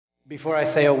Before I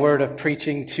say a word of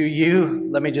preaching to you,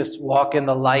 let me just walk in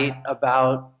the light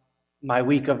about my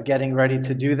week of getting ready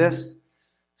to do this.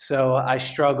 So I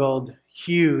struggled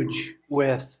huge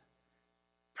with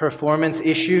performance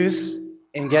issues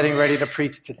in getting ready to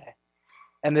preach today.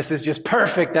 And this is just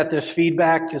perfect that there's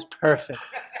feedback, just perfect.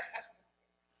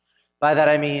 By that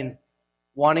I mean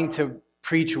wanting to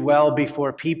preach well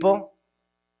before people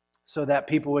so that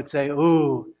people would say,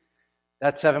 ooh,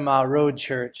 that 7 Mile Road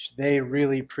church, they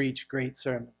really preach great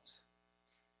sermons.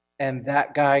 And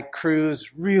that guy, Cruz,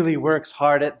 really works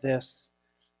hard at this,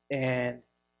 and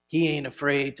he ain't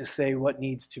afraid to say what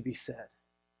needs to be said.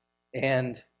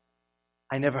 And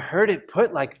I never heard it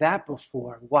put like that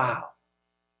before. Wow.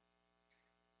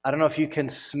 I don't know if you can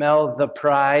smell the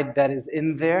pride that is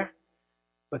in there,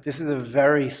 but this is a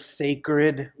very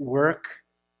sacred work,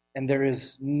 and there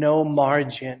is no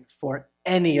margin for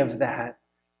any of that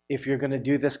if you're going to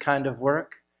do this kind of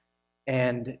work.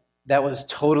 And that was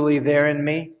totally there in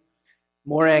me.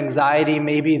 More anxiety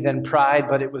maybe than pride,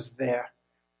 but it was there.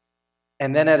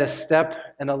 And then at a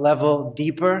step and a level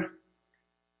deeper,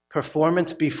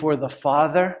 performance before the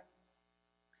Father,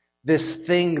 this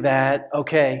thing that,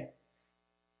 okay,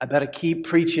 I better keep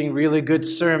preaching really good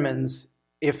sermons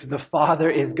if the Father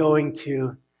is going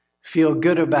to feel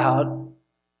good about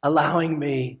allowing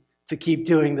me to keep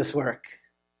doing this work.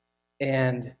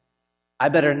 And I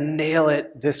better nail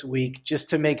it this week just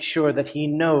to make sure that he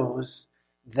knows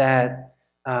that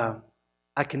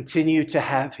I continue to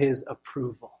have his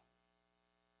approval.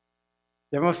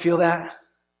 Does everyone feel that?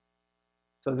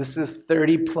 So this is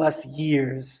 30 plus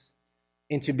years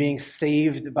into being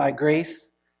saved by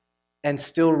grace and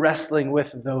still wrestling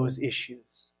with those issues.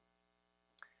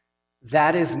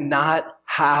 That is not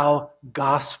how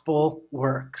gospel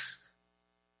works.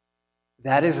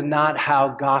 That is not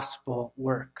how gospel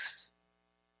works.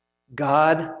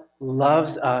 God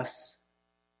loves us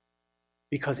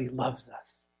because he loves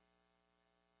us.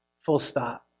 Full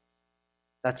stop.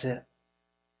 That's it.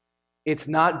 It's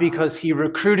not because he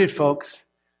recruited folks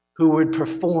who would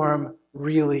perform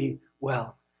really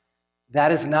well.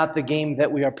 That is not the game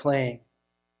that we are playing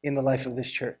in the life of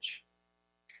this church.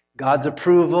 God's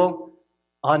approval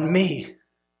on me,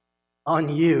 on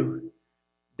you,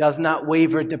 does not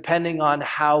waver depending on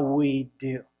how we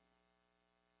do.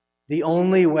 The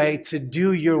only way to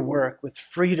do your work with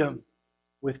freedom,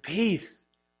 with peace,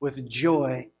 with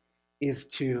joy, is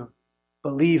to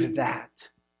believe that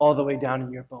all the way down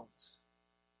in your bones.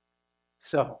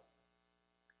 So,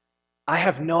 I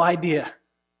have no idea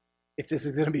if this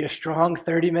is going to be a strong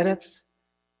 30 minutes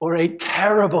or a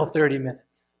terrible 30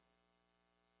 minutes.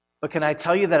 But can I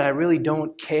tell you that I really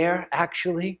don't care,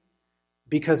 actually?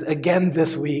 Because again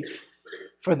this week,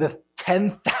 for the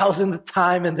 10,000th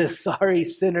time in this sorry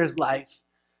sinner's life,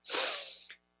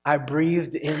 I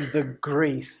breathed in the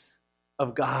grace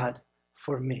of God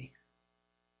for me.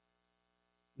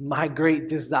 My great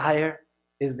desire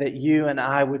is that you and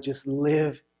I would just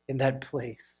live in that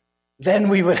place. Then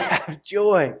we would have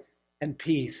joy and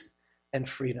peace and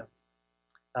freedom.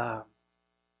 So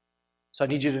I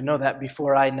need you to know that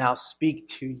before I now speak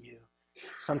to you.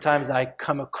 Sometimes I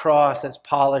come across as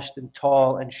polished and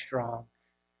tall and strong,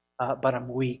 but I'm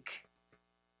weak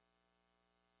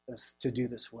to do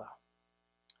this well.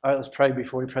 All right, let's pray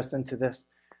before we press into this.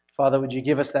 Father, would you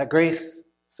give us that grace?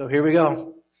 So here we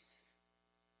go.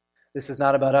 This is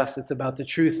not about us. It's about the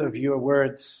truth of your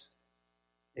words.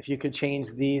 If you could change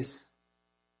these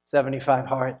 75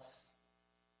 hearts,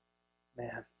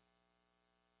 man,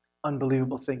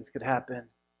 unbelievable things could happen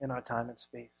in our time and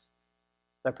space.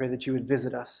 So I pray that you would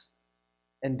visit us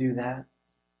and do that.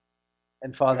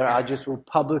 And Father, I just will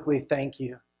publicly thank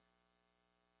you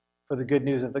for the good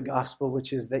news of the gospel,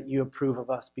 which is that you approve of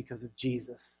us because of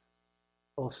Jesus.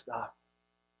 Full stop.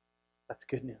 That's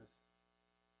good news.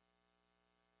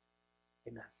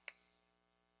 Amen.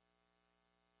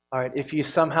 All right, if you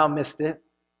somehow missed it,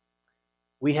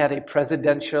 we had a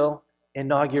presidential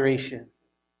inauguration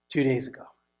 2 days ago.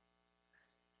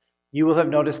 You will have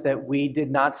noticed that we did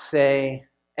not say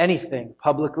anything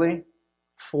publicly,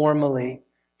 formally,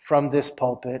 from this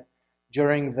pulpit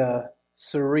during the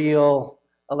surreal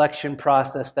election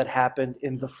process that happened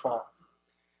in the fall.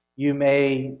 You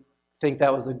may think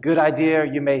that was a good idea.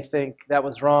 You may think that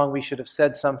was wrong. We should have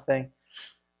said something.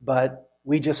 But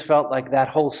we just felt like that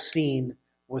whole scene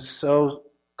was so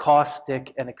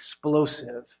caustic and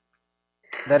explosive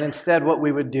that instead what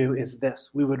we would do is this.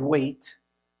 We would wait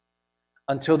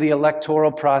until the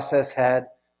electoral process had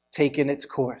taken its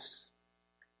course.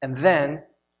 And then,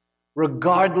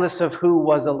 regardless of who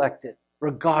was elected,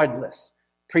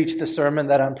 preach the sermon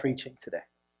that I'm preaching today.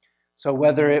 So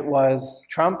whether it was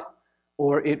Trump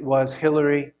or it was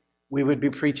Hillary, we would be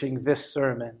preaching this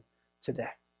sermon today.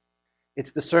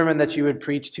 It's the sermon that you would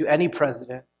preach to any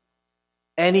president,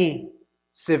 any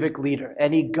civic leader,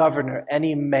 any governor,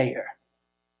 any mayor.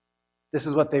 This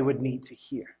is what they would need to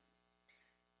hear.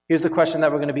 Here's the question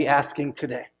that we're going to be asking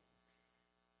today.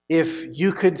 If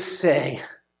you could say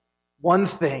one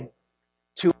thing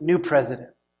to a new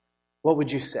president, what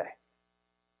would you say?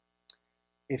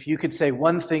 If you could say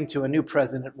one thing to a new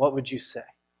president, what would you say?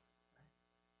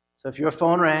 So if your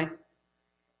phone rang,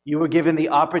 you were given the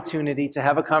opportunity to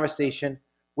have a conversation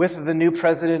with the new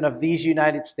president of these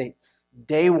United States,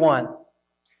 day one,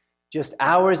 just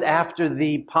hours after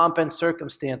the pomp and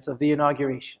circumstance of the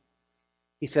inauguration.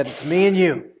 He said, it's me and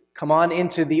you. Come on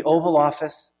into the Oval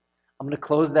Office. I'm going to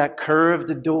close that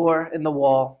curved door in the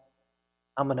wall.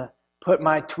 I'm going to put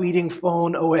my tweeting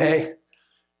phone away.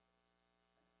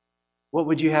 What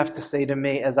would you have to say to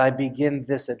me as I begin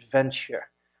this adventure?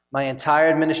 My entire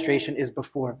administration is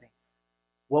before me.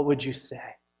 What would you say?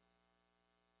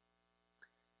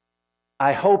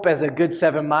 I hope as a good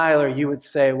 7-miler you would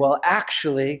say, well,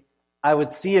 actually, I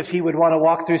would see if he would want to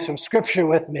walk through some scripture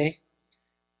with me,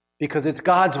 because it's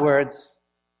God's words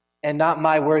and not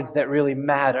my words that really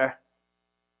matter.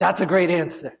 That's a great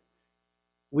answer.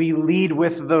 We lead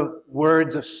with the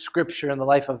words of scripture in the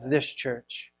life of this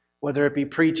church, whether it be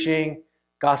preaching,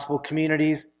 gospel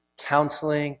communities,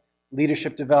 counseling,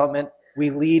 leadership development. We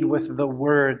lead with the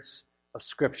words of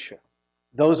scripture.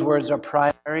 Those words are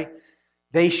primary.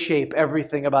 They shape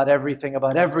everything about everything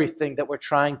that we're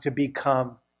trying to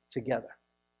become together.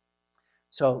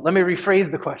 So let me rephrase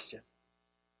the question.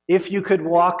 If you could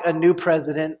walk a new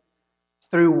president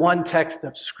through one text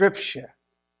of scripture,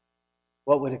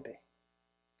 what would it be?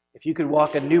 If you could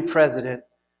walk a new president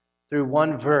through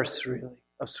one verse, really,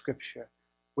 of scripture,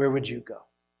 where would you go?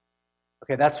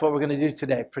 Okay, that's what we're going to do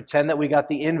today. Pretend that we got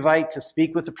the invite to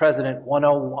speak with the president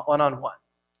one-on-one.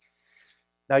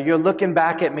 Now, you're looking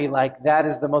back at me like that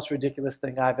is the most ridiculous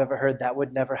thing I've ever heard. That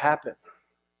would never happen.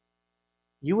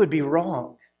 You would be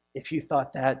wrong if you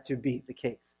thought that to be the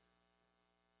case.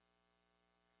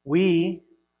 We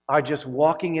are just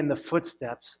walking in the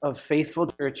footsteps of faithful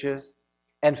churches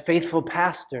and faithful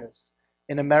pastors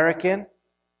in American,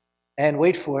 and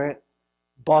wait for it,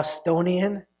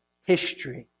 Bostonian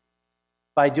history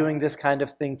by doing this kind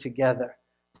of thing together.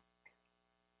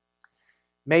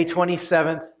 May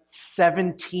 27th,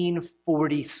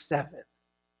 1747.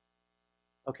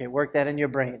 Okay, work that in your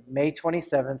brain. May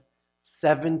 27th,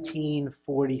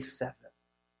 1747.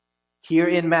 Here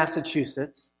in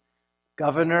Massachusetts,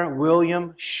 Governor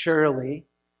William Shirley,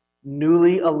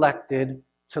 newly elected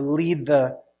to lead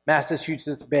the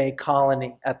Massachusetts Bay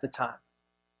Colony at the time.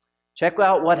 Check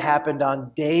out what happened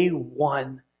on day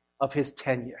one of his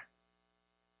tenure.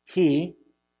 He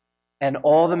and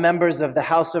all the members of the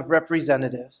House of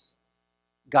Representatives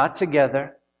got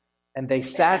together and they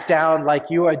sat down like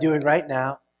you are doing right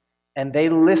now, and they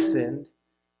listened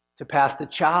to Pastor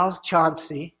Charles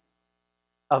Chauncey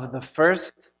of the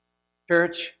First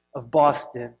Church of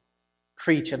Boston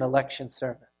preach an election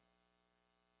sermon.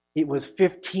 It was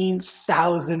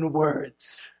 15,000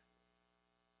 words.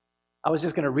 I was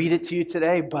just going to read it to you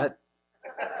today, but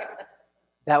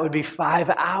that would be 5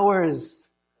 hours.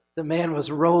 The man was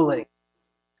rolling.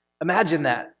 Imagine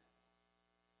that.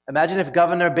 Imagine if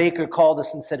Governor Baker called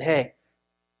us and said, hey,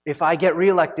 if I get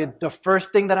reelected, the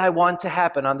first thing that I want to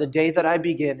happen on the day that I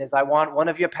begin is I want one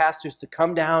of your pastors to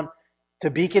come down to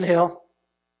Beacon Hill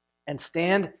and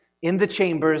stand in the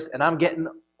chambers, and I'm getting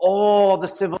all the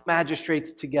civil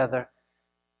magistrates together,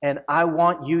 and I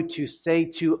want you to say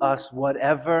to us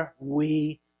whatever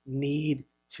we need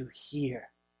to hear.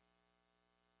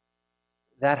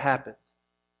 That happened.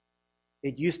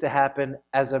 It used to happen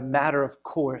as a matter of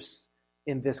course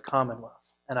in this Commonwealth,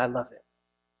 and I love it.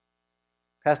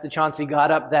 Pastor Chauncey got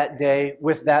up that day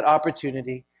with that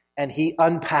opportunity, and he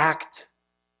unpacked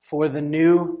for the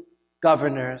new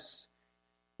governors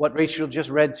what Rachel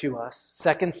just read to us,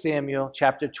 2 Samuel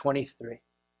chapter 23.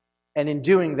 And in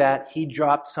doing that, he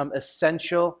dropped some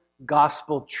essential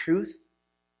gospel truth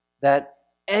that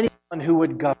anyone who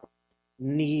would govern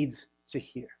needs to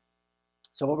hear.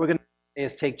 So what we're going to do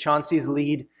is take Chauncey's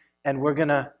lead, and we're going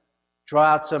to draw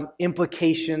out some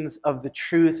implications of the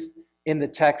truth in the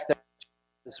text that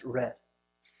is read.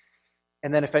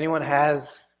 And then if anyone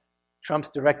has Trump's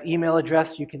direct email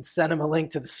address, you can send him a link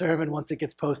to the sermon once it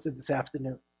gets posted this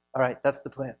afternoon. All right, that's the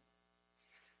plan.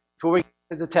 Before we get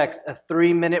to the text, a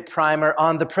 3-minute primer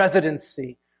on the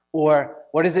presidency, or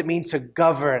what does it mean to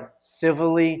govern,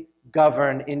 civilly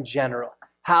govern in general?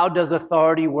 How does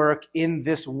authority work in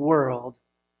this world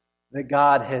that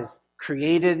God has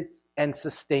created and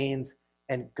sustains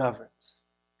and governs.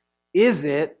 Is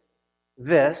it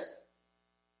this,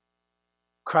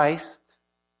 Christ,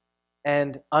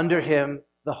 and under him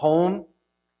the home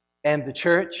and the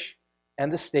church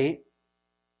and the state?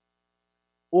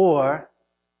 Or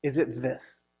is it this,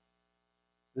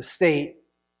 the state,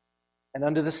 and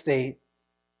under the state,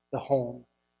 the home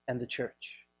and the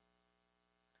church?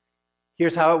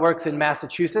 Here's how it works in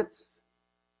Massachusetts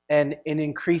and in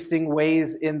increasing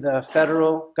ways in the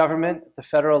federal government, at the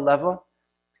federal level.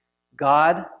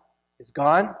 God is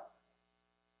gone.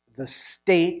 The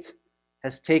state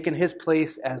has taken his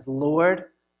place as Lord,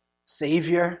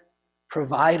 Savior,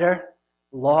 provider,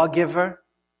 lawgiver,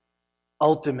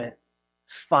 ultimate,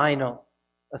 final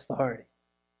authority.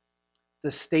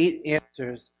 The state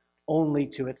answers only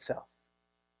to itself.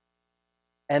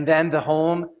 And then the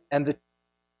home and the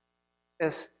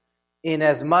in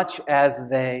as much as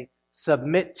they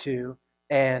submit to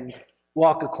and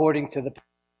walk according to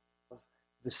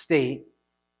the state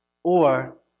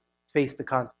or face the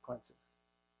consequences.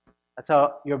 That's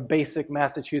how your basic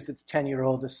Massachusetts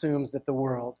 10-year-old assumes that the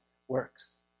world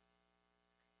works.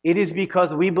 It is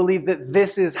because we believe that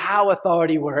this is how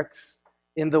authority works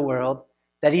in the world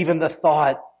that even the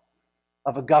thought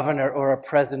of a governor or a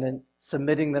president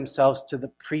submitting themselves to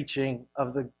the preaching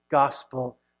of the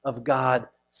gospel of God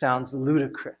sounds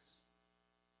ludicrous.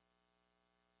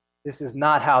 This is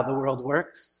not how the world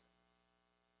works,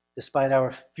 despite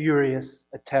our furious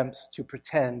attempts to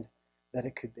pretend that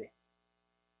it could be.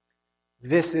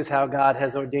 This is how God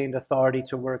has ordained authority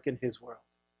to work in his world.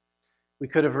 We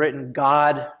could have written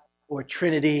God or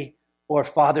Trinity or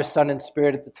Father, Son, and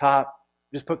Spirit at the top.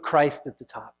 Just put Christ at the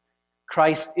top.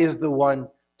 Christ is the one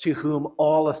to whom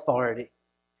all authority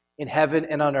in heaven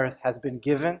and on earth has been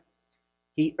given.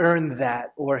 He earned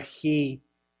that, or he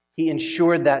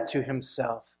ensured that to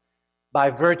himself by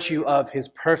virtue of his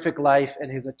perfect life and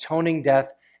his atoning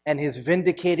death and his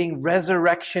vindicating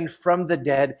resurrection from the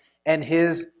dead and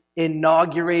his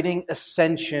inaugurating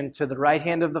ascension to the right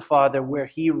hand of the Father, where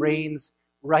he reigns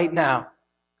right now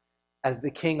as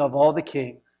the King of all the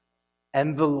kings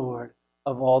and the Lord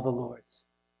of all the lords.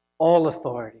 All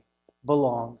authority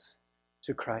belongs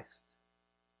to Christ.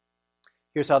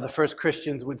 Here's how the first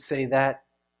Christians would say that: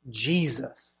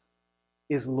 Jesus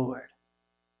is Lord.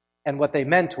 And what they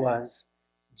meant was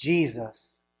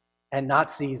Jesus and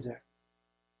not Caesar.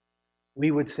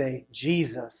 We would say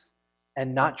Jesus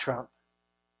and not Trump.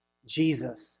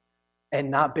 Jesus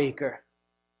and not Baker.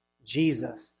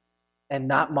 Jesus and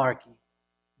not Markey.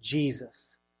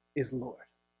 Jesus is Lord.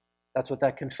 That's what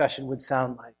that confession would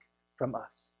sound like from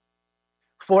us.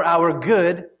 For our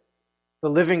good, the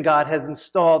living God has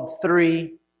installed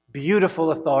three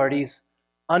beautiful authorities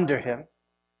under him.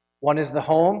 One is the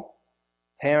home,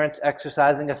 parents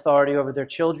exercising authority over their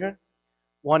children.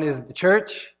 One is the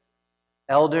church,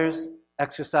 elders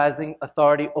exercising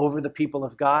authority over the people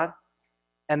of God.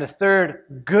 And the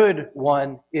third good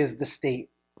one is the state,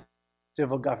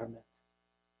 civil government.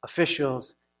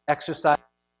 Officials exercise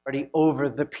authority over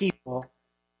the people,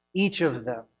 each of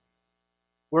them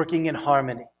working in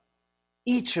harmony,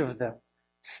 each of them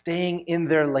staying in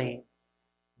their lane.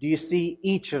 Do you see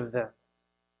each of them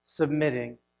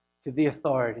submitting to the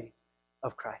authority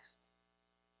of Christ?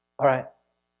 All right.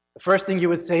 The first thing you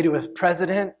would say to a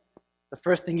president, the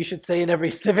first thing you should say in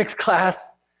every civics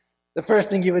class, the first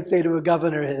thing you would say to a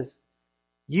governor is,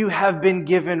 you have been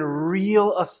given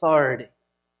real authority,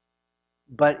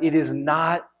 but it is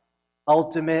not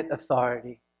ultimate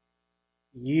authority.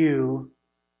 You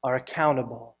are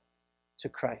accountable to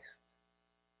Christ.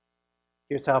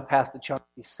 Here's how Pastor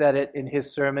Chauncey said it in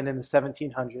his sermon in the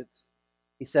 1700s.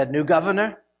 He said, "New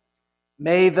governor,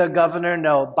 may the governor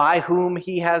know by whom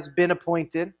he has been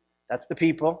appointed," that's the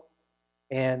people,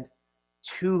 "and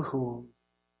to whom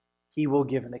he will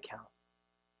give an account."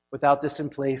 Without this in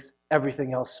place,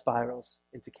 everything else spirals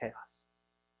into chaos.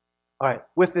 All right,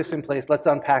 with this in place, let's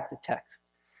unpack the text.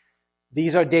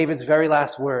 These are David's very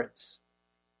last words.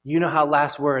 You know how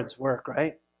last words work,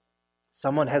 right?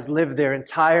 Someone has lived their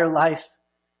entire life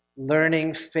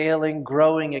learning, failing,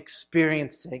 growing,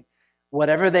 experiencing.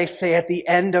 Whatever they say at the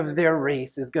end of their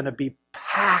race is going to be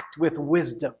packed with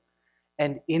wisdom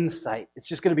and insight. It's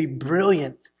just going to be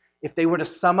brilliant. If they were to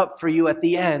sum up for you at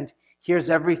the end, here's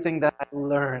everything that I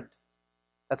learned.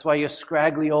 That's why your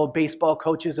scraggly old baseball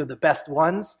coaches are the best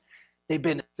ones. They've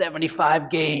been in 75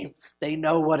 games. They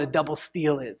know what a double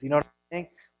steal is. You know what I'm saying?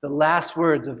 The last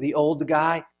words of the old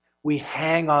guy, we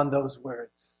hang on those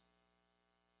words.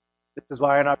 This is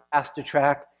why in our pastor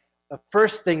track, the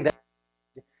first thing that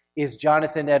is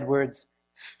Jonathan Edwards'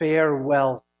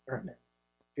 farewell sermon.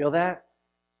 Feel that?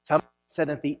 Something said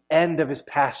at the end of his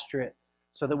pastorate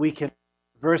so that we can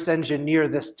reverse engineer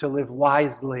this to live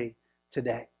wisely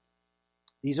today.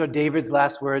 These are David's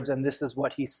last words, and this is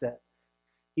what he said.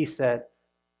 He said,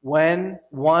 when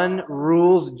one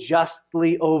rules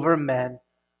justly over men,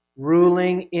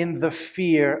 ruling in the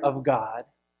fear of God,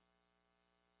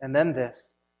 and then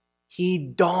this, he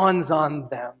dawns on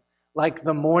them like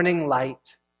the morning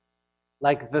light,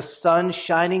 like the sun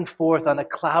shining forth on a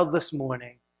cloudless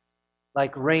morning,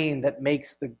 like rain that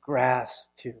makes the grass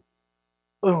to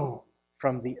boom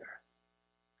from the earth.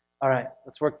 All right,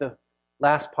 let's work the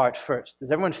last part first. Does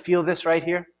everyone feel this right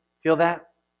here? Feel that?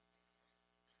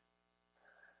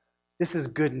 This is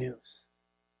good news.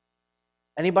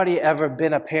 Anybody ever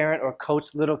been a parent or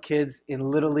coached little kids in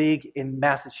Little League in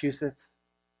Massachusetts?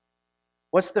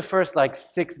 What's the first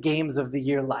 6 games of the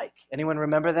year like? Anyone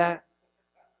remember that?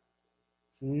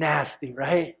 It's nasty,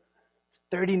 right? It's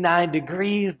 39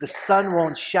 degrees, the sun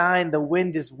won't shine, the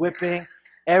wind is whipping,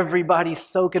 everybody's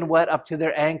soaking wet up to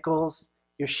their ankles.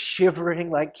 You're shivering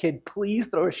like, kid, please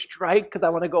throw a strike because I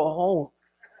want to go home.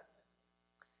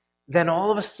 Then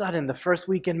all of a sudden, the first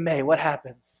week in May, what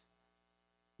happens?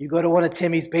 You go to one of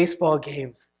Timmy's baseball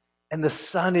games, and the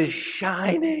sun is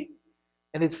shining,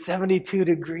 and it's 72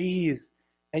 degrees,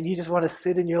 and you just want to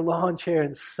sit in your lawn chair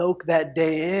and soak that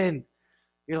day in.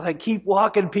 You're like, keep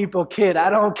walking, people, kid. I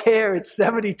don't care. It's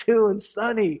 72 and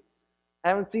sunny. I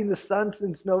haven't seen the sun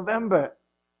since November.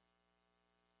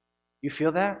 You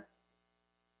feel that?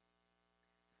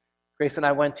 Grace and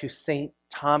I went to St.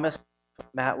 Thomas.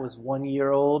 Matt was 1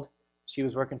 year old. She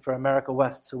was working for America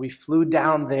West. So we flew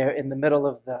down there in the middle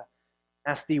of the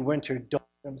nasty winter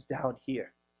doldrums down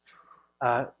here.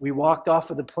 We walked off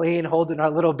of the plane holding our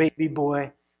little baby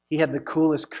boy. He had the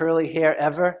coolest curly hair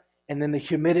ever. And then the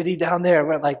humidity down there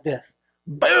went like this.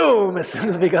 Boom! As soon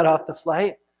as we got off the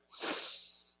flight.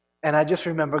 And I just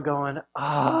remember going,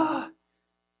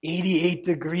 88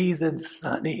 degrees and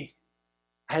sunny.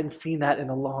 I hadn't seen that in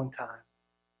a long time.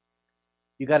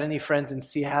 You got any friends in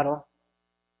Seattle?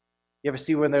 You ever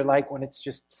see when they're like when it's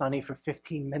just sunny for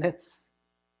 15 minutes?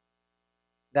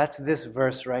 That's this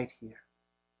verse right here.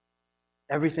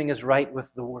 Everything is right with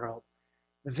the world.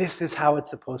 This is how it's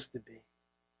supposed to be.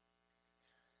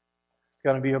 It's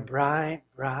going to be a bright,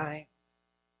 bright,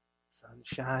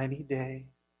 sunshiny day.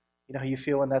 You know how you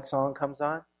feel when that song comes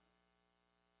on?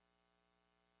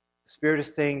 The Spirit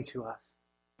is saying to us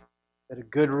that a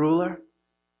good ruler,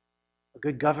 a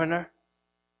good governor,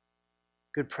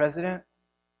 a good president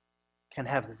can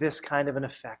have this kind of an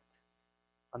effect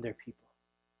on their people.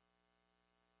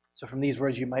 So from these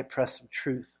words, you might press some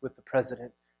truth with the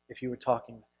president if you were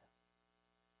talking with him.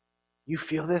 You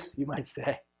feel this? You might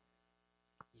say,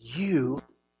 you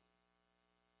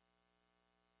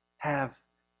have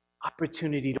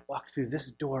opportunity to walk through this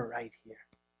door right here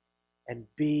and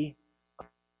be a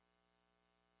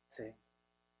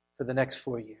for the next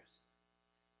 4 years.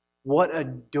 What a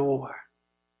door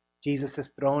Jesus has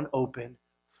thrown open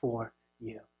for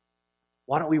you.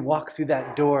 Why don't we walk through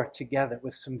that door together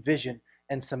with some vision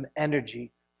and some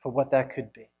energy for what that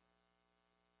could be?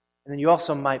 And then you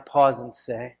also might pause and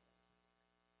say,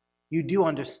 you do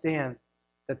understand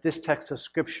that this text of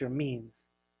Scripture means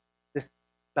this is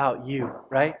about you,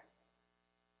 right?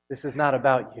 This is not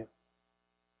about you.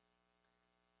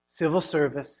 Civil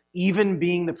service, even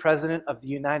being the President of the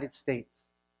United States,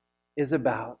 is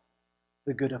about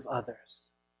the good of others.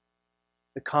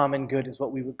 The common good is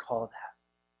what we would call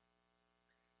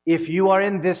that. If you are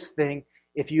in this thing,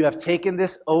 if you have taken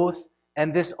this oath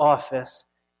and this office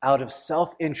out of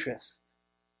self-interest,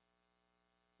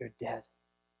 you're dead.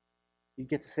 You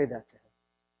get to say that to him.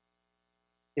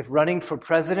 If running for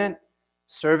president,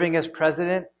 serving as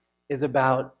president, is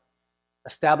about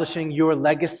establishing your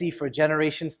legacy for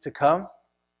generations to come,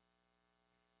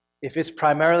 if it's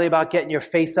primarily about getting your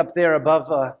face up there above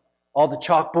all the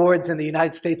chalkboards in the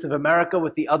United States of America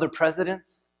with the other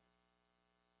presidents,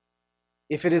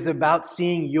 if it is about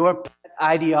seeing your pet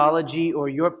ideology or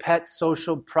your pet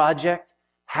social project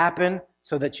happen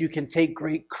so that you can take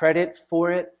great credit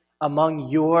for it among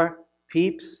your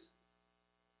peeps,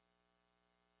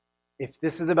 if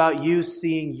this is about you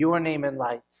seeing your name in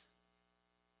lights,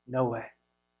 no way.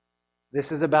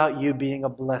 This is about you being a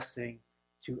blessing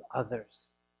to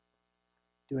others,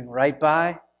 doing right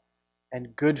by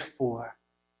and good for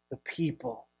the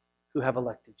people who have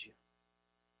elected you.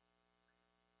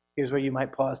 Here's where you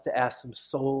might pause to ask some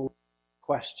soul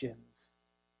questions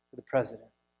for the president.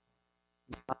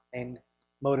 9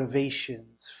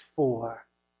 motivations for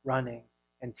running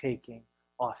and taking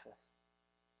office.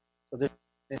 So this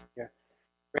is here.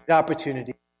 Great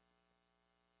opportunity.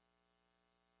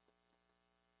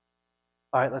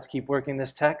 All right, let's keep working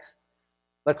this text.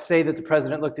 Let's say that the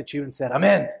president looked at you and said, I'm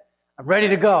in. I'm ready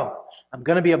to go. I'm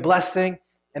going to be a blessing,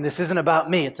 and this isn't about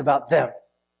me. It's about them.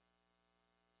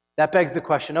 That begs the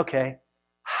question, okay,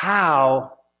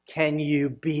 how can you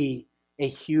be a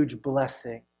huge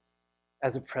blessing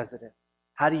as a president?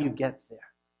 How do you get there?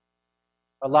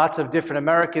 There are lots of different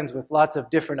Americans with lots of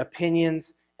different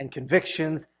opinions and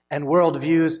convictions and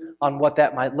worldviews on what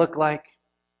that might look like.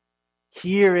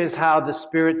 Here is how the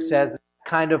Spirit says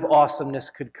kind of awesomeness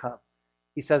could come.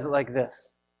 He says it like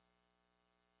this: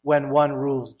 when one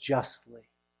rules justly,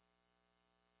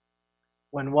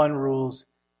 when one rules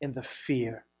in the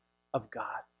fear of God.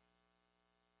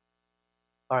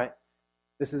 All right,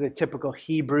 this is a typical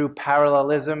Hebrew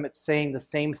parallelism. It's saying the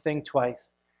same thing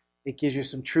twice. It gives you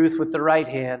some truth with the right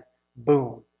hand,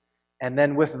 boom. And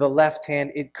then with the left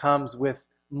hand, it comes with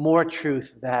more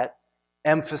truth that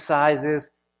emphasizes,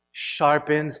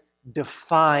 sharpens,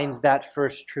 defines that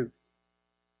first truth.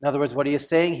 In other words, what he is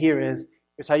saying here is,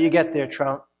 here's how you get there,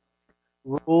 Trump.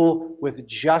 Rule with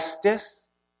justice,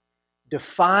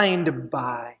 defined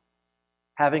by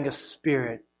having a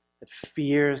spirit that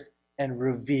fears and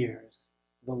reveres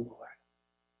the Lord.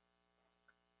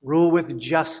 Rule with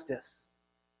justice.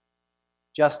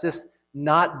 Justice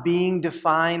not being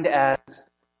defined as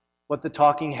what the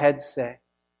talking heads say.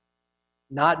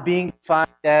 Not being defined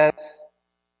as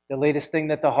the latest thing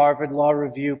that the Harvard Law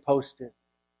Review posted.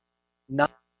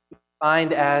 Not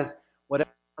defined as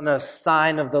whatever on a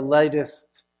sign of the latest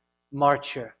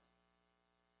marcher.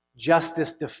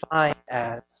 Justice defined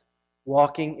as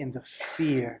walking in the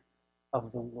fear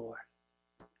of the Lord.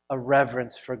 A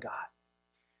reverence for God.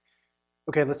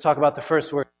 Okay, let's talk about the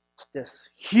first word, justice.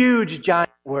 Huge, giant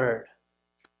word.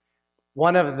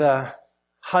 One of the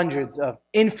hundreds of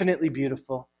infinitely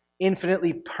beautiful,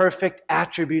 infinitely perfect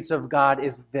attributes of God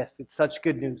is this. It's such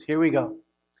good news. Here we go.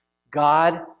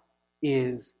 God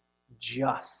is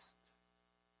just.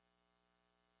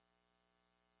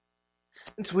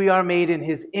 Since we are made in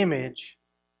His image,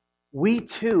 we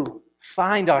too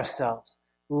find ourselves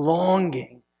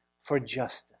longing for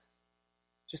justice.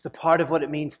 Just a part of what it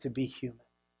means to be human.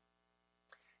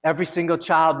 Every single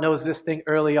child knows this thing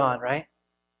early on, right?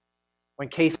 When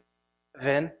Casey was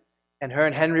 7 and her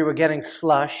and Henry were getting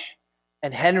slush,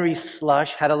 and Henry's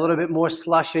slush had a little bit more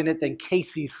slush in it than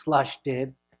Casey's slush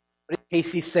did, what did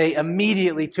Casey say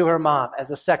immediately to her mom as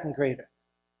a second grader?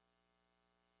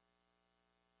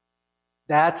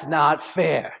 That's not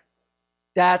fair.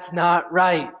 That's not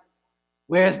right.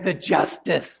 Where's the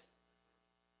justice?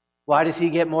 Why does he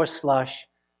get more slush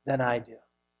than I do?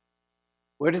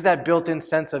 Where does that built-in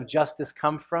sense of justice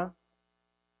come from?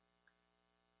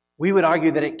 We would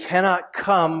argue that it cannot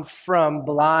come from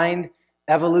blind,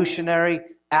 evolutionary,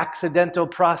 accidental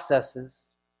processes.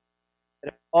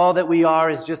 That all that we are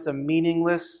is just a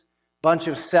meaningless bunch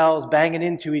of cells banging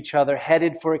into each other,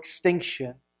 headed for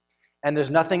extinction. And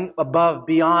there's nothing above,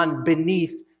 beyond,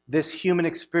 beneath this human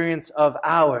experience of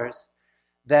ours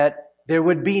that there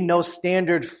would be no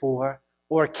standard for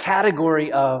or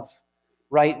category of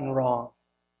right and wrong,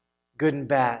 good and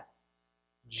bad,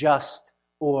 just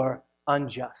or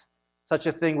unjust. Such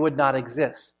a thing would not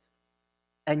exist.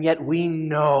 And yet we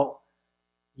know,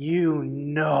 you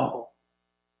know,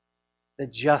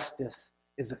 that justice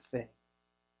is a thing.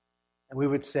 And we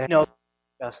would say, no,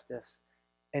 justice.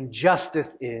 And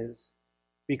justice is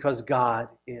because God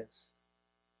is.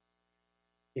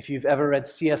 If you've ever read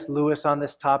C.S. Lewis on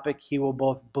this topic, he will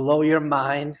both blow your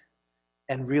mind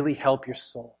and really help your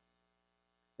soul.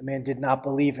 The man did not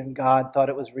believe in God, thought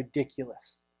it was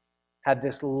ridiculous, had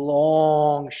this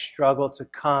long struggle to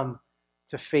come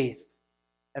to faith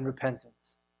and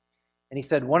repentance. And he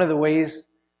said one of the ways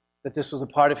that this was a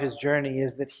part of his journey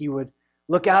is that he would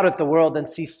look out at the world and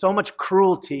see so much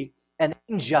cruelty and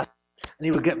injustice, and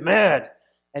he would get mad,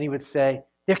 and he would say,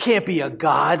 there can't be a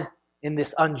God in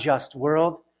this unjust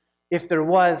world. If there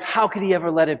was, how could he ever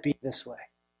let it be this way?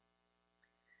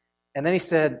 And then he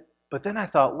said, but then I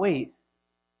thought, wait,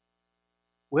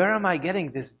 where am I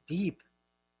getting this deep,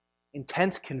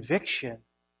 intense conviction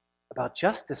about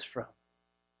justice from?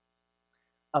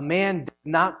 A man does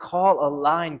not call a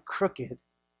line crooked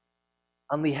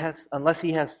unless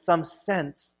he has some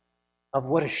sense of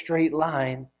what a straight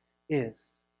line is.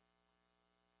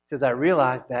 He says, I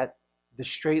realized that the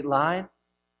straight line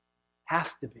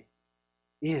has to be,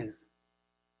 is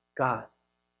God.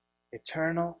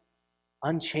 Eternal,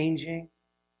 unchanging,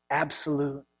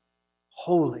 absolute,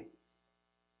 holy.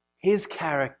 His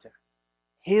character,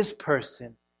 His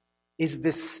person is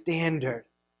the standard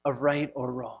of right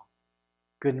or wrong,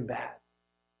 good and bad,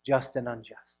 just and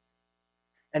unjust.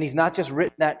 And He's not just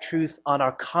written that truth on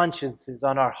our consciences,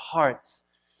 on our hearts,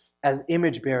 as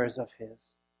image bearers of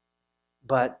His.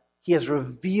 but he has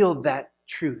revealed that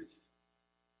truth,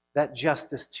 that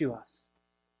justice to us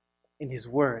in his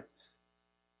words.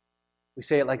 We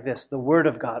say it like this: the word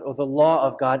of God, or the law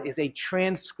of God, is a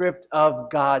transcript of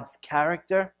God's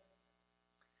character,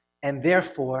 and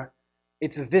therefore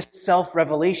it's this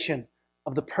self-revelation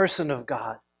of the person of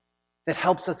God that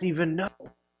helps us even know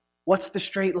what's the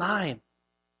straight line,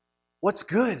 what's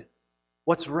good,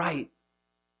 what's right,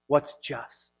 what's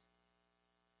just.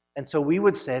 And so we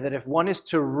would say that if one is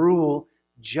to rule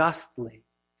justly,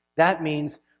 that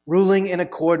means ruling in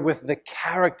accord with the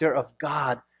character of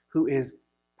God, who is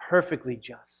perfectly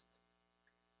just.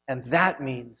 And that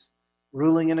means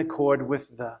ruling in accord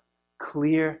with the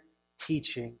clear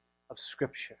teaching of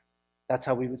Scripture. That's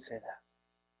how we would say that.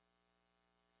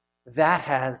 That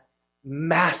has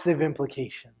massive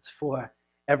implications for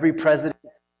every president,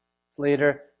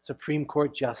 later Supreme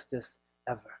Court justice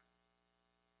ever.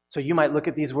 So you might look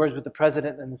at these words with the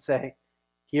president and say,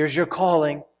 here's your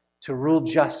calling to rule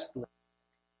justly.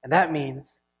 And that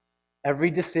means every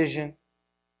decision,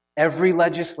 every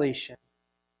legislation,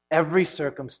 every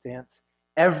circumstance,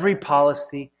 every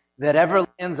policy that ever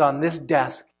lands on this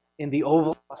desk in the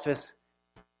Oval Office,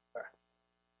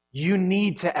 you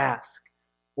need to ask,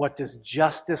 what does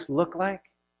justice look like?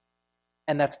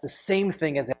 And that's the same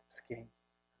thing as asking,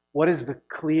 what is the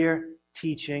clear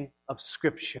teaching of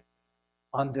Scripture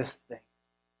on this thing?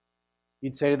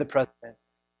 You'd say to the president,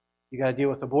 you got to deal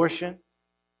with abortion,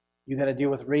 you got to deal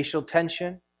with racial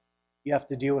tension, you have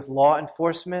to deal with law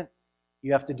enforcement,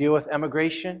 you have to deal with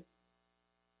immigration.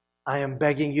 I am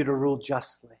begging you to rule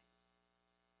justly.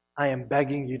 I am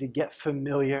begging you to get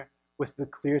familiar with the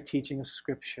clear teaching of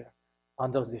Scripture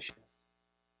on those issues.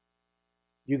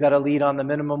 You got to lead on the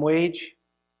minimum wage,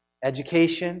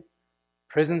 education,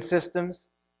 prison systems,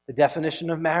 the definition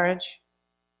of marriage.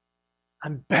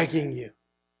 I'm begging you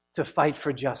to fight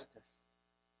for justice,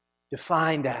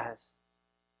 defined as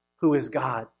who is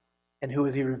God and who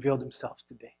has he revealed himself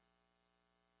to be.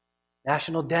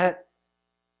 National debt,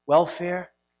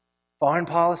 welfare, foreign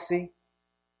policy.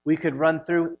 We could run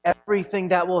through everything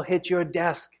that will hit your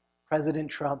desk,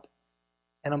 President Trump,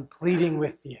 and I'm pleading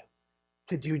with you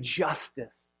to do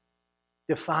justice,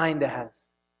 defined as,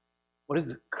 what does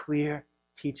the clear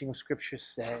teaching of Scripture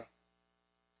say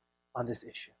on this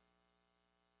issue?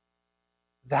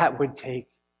 That would take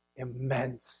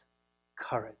immense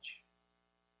courage.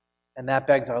 And that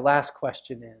begs our last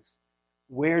question is,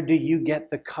 where do you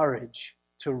get the courage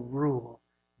to rule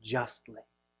justly?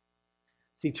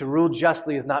 See, to rule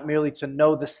justly is not merely to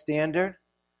know the standard,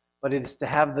 but it is to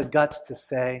have the guts to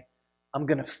say, I'm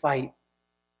going to fight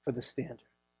for the standard.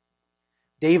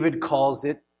 David calls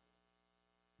it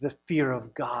the fear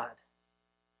of God.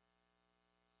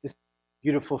 This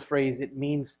beautiful phrase, it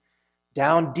means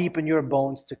down deep in your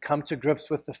bones to come to grips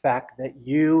with the fact that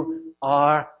you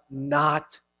are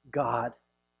not God,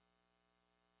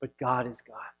 but God is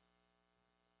God.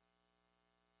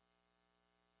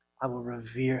 I will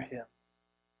revere him.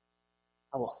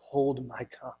 I will hold my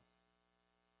tongue.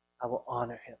 I will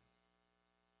honor him.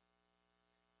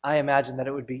 I imagine that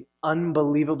it would be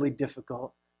unbelievably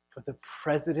difficult for the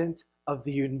President of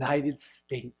the United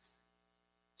States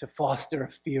to foster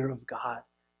a fear of God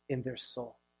in their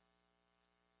soul.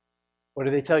 What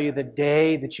do they tell you the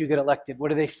day that you get elected? What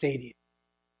do they say to you?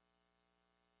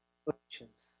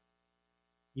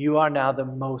 You are now the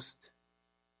most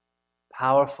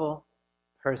powerful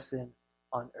person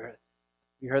on earth.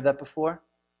 You heard that before?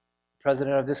 The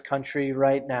president of this country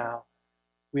right now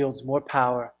wields more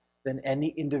power than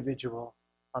any individual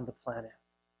on the planet.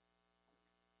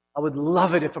 I would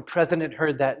love it if a president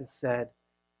heard that and said,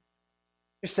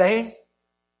 you're saying,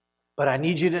 but I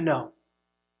need you to know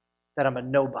that I'm a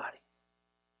nobody.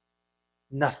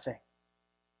 Nothing.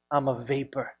 I'm a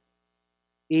vapor.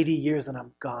 80 years and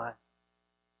I'm gone.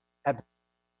 At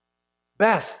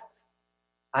best,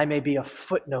 I may be a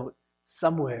footnote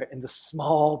somewhere in the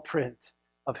small print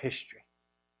of history.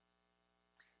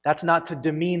 That's not to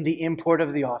demean the import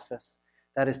of the office.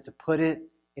 That is to put it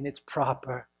in its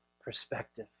proper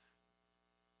perspective.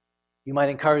 You might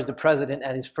encourage the president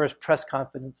at his first press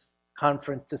conference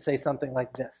to say something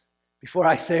like this. Before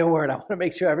I say a word, I want to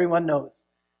make sure everyone knows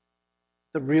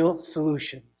the real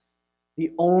solutions,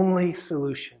 the only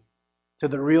solution to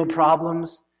the real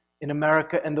problems in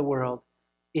America and the world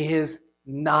is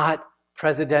not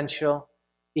presidential,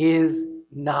 is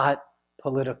not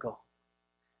political.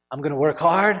 I'm going to work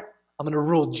hard, I'm going to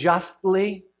rule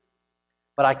justly,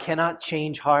 but I cannot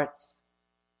change hearts.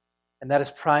 And that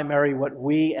is primarily what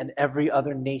we and every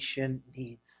other nation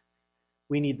needs.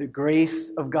 We need the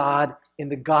grace of God in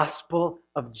the gospel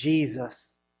of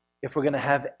Jesus if we're going to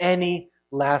have any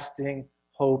lasting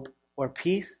hope or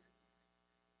peace.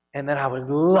 And then I would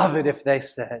love it if they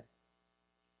said,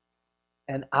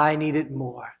 and I need it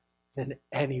more than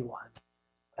anyone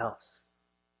else.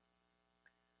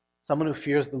 Someone who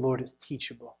fears the Lord is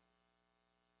teachable.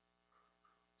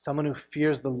 Someone who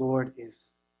fears the Lord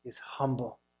is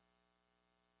humble.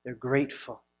 They're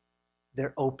grateful.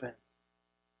 They're open.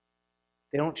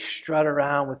 They don't strut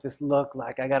around with this look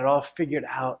like, I got it all figured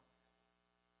out,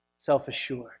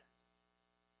 self-assured.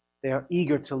 They are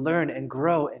eager to learn and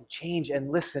grow and change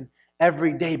and listen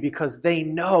every day because they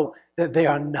know that they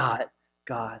are not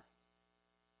God.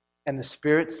 And the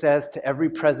Spirit says to every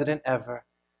president ever,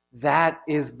 that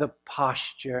is the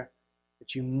posture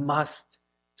that you must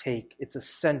take. It's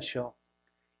essential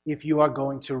if you are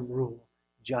going to rule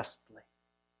justly.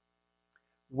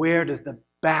 Where does the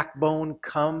backbone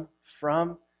come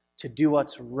from to do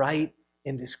what's right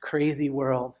in this crazy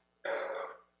world?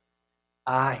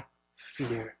 I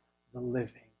fear the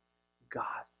living God.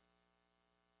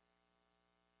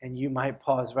 And you might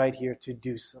pause right here to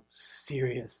do some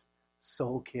serious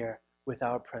soul care with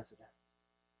our president.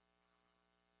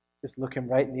 Just look him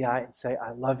right in the eye and say,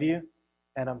 I love you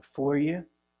and I'm for you,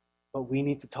 but we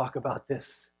need to talk about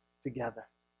this together.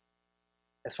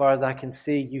 As far as I can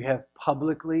see, you have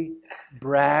publicly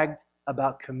bragged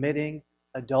about committing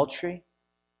adultery.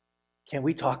 Can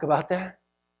we talk about that?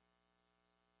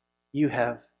 You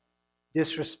have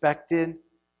disrespected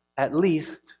at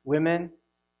least women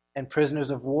and prisoners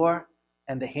of war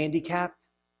and the handicapped.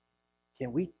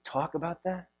 Can we talk about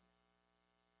that?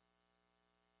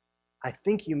 I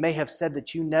think you may have said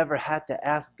that you never had to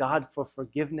ask God for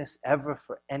forgiveness ever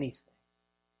for anything.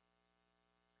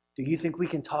 Do you think we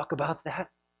can talk about that?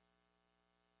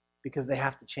 Because they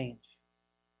have to change.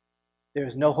 There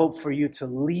is no hope for you to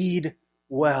lead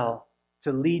well,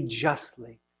 to lead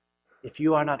justly, if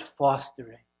you are not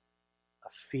fostering a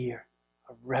fear,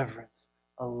 a reverence,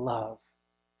 a love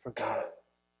for God.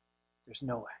 There's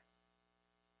no way.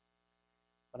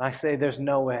 When I say there's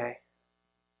no way,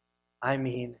 I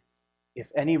mean if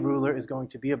any ruler is going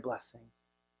to be a blessing,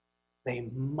 they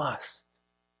must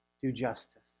do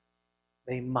justice.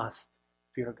 They must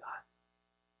fear God.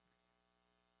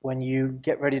 When you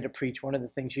get ready to preach, one of the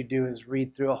things you do is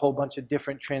read through a whole bunch of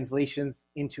different translations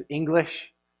into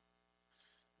English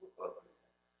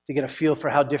to get a feel for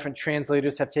how different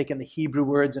translators have taken the Hebrew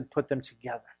words and put them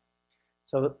together.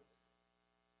 So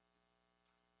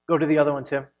go to the other one,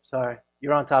 Tim. Sorry.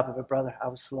 You're on top of it, brother. I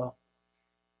was slow.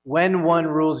 When one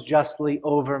rules justly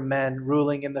over men,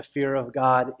 ruling in the fear of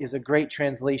God is a great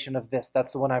translation of this.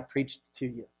 That's the one I preached to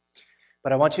you.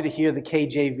 But I want you to hear the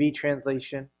KJV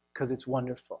translation because it's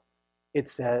wonderful. It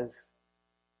says,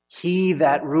 he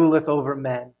that ruleth over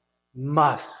men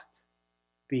must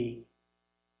be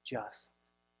just,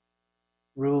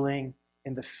 ruling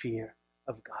in the fear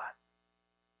of God.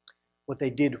 What they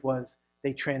did was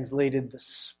they translated the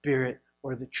spirit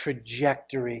or the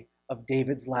trajectory of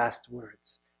David's last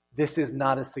words. This is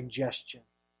not a suggestion.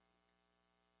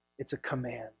 It's a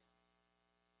command.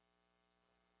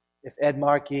 If Ed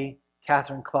Markey,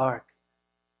 Catherine Clark,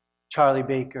 Charlie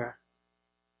Baker,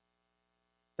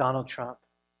 Donald Trump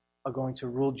are going to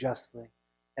rule justly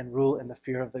and rule in the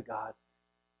fear of the God,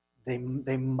 they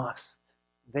must.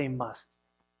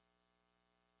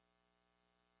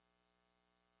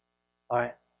 All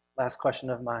right, last question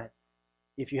of mine.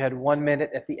 If you had 1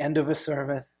 minute at the end of a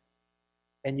sermon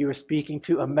and you were speaking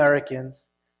to Americans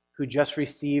who just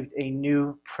received a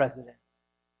new president,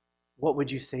 what would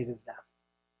you say to them?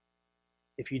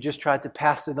 If you just tried to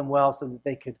pastor them well so that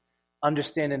they could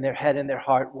understand in their head and their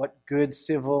heart what good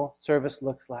civil service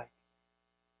looks like.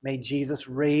 May Jesus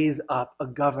raise up a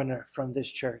governor from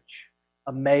this church,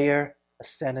 a mayor, a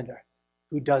senator,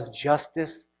 who does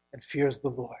justice and fears the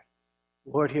Lord.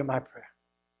 Lord, hear my prayer.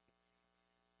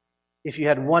 If you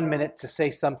had 1 minute to say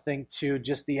something to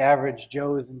just the average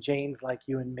Joes and Janes like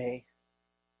you and me,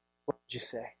 what would you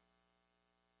say?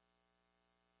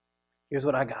 Here's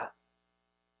what I got.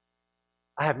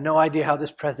 I have no idea how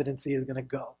this presidency is going to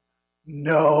go.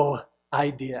 No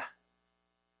idea.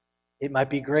 It might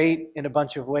be great in a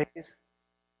bunch of ways.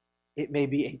 It may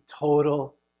be a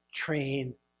total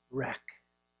train wreck.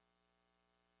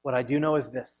 What I do know is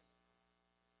this.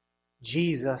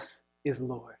 Jesus is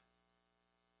Lord.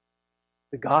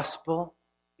 The gospel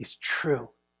is true.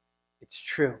 It's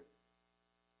true.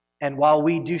 And while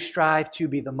we do strive to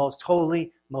be the most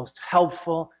holy, most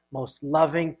helpful, most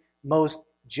loving, most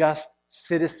just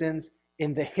citizens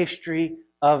in the history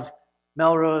of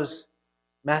Melrose,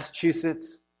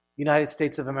 Massachusetts, United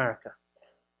States of America,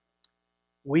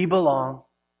 we belong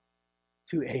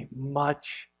to a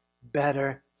much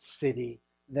better city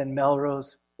than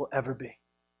Melrose will ever be.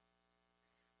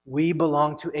 We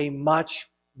belong to a much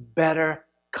better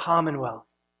commonwealth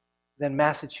than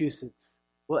Massachusetts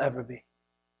will ever be.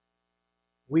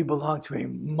 We belong to a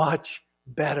much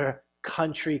better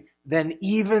country than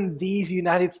even these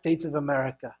United States of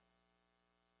America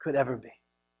could ever be.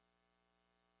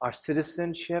 Our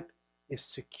citizenship is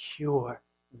secure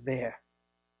there.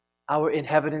 Our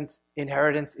inheritance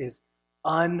is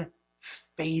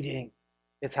unfading,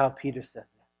 is how Peter says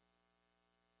it.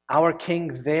 Our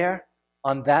king there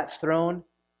on that throne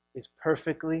is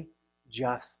perfectly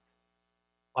just.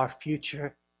 Our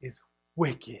future is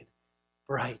wicked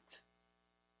bright.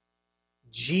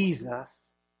 Jesus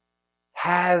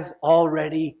has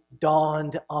already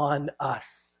dawned on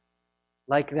us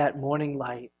like that morning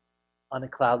light on a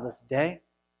cloudless day.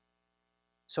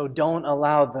 So don't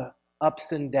allow the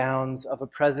ups and downs of a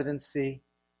presidency,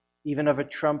 even of a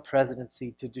Trump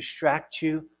presidency, to distract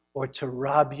you or to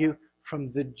rob you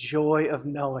from the joy of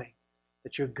knowing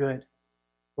that you're good.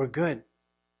 We're good.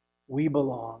 We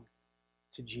belong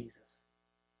to Jesus.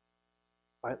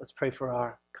 All right, let's pray for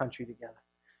our country together.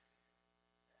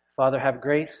 Father, have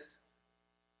grace.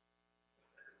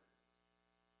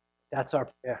 That's our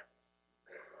prayer.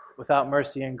 Without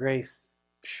mercy and grace,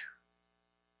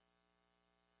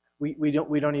 we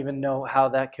don't even know how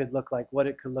that could look like, what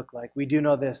it could look like. We do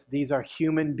know this: these are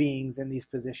human beings in these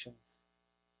positions,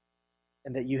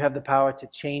 and that you have the power to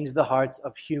change the hearts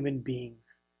of human beings,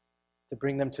 to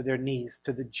bring them to their knees,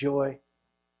 to the joy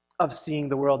of seeing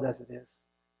the world as it is.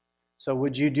 So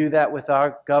would you do that with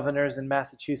our governors in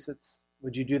Massachusetts?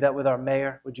 Would you do that with our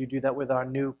mayor? Would you do that with our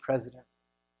new president?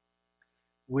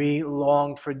 We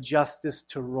long for justice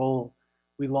to roll.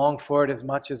 We long for it as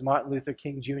much as Martin Luther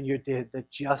King Jr. did, that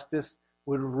justice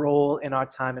would roll in our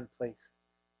time and place.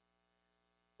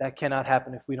 That cannot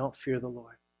happen if we don't fear the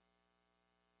Lord.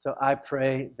 So I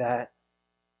pray that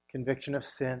conviction of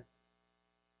sin,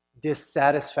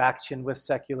 dissatisfaction with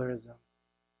secularism,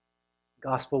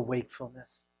 gospel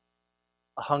wakefulness,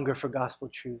 a hunger for gospel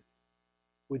truth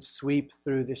would sweep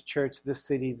through this church, this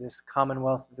city, this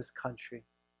commonwealth, this country,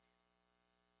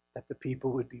 that the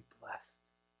people would be blessed,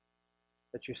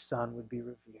 that your Son would be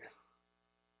revered.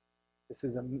 This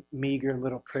is a meager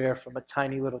little prayer from a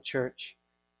tiny little church,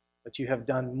 but you have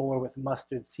done more with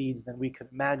mustard seeds than we could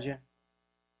imagine.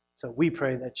 So we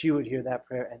pray that you would hear that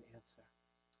prayer and answer.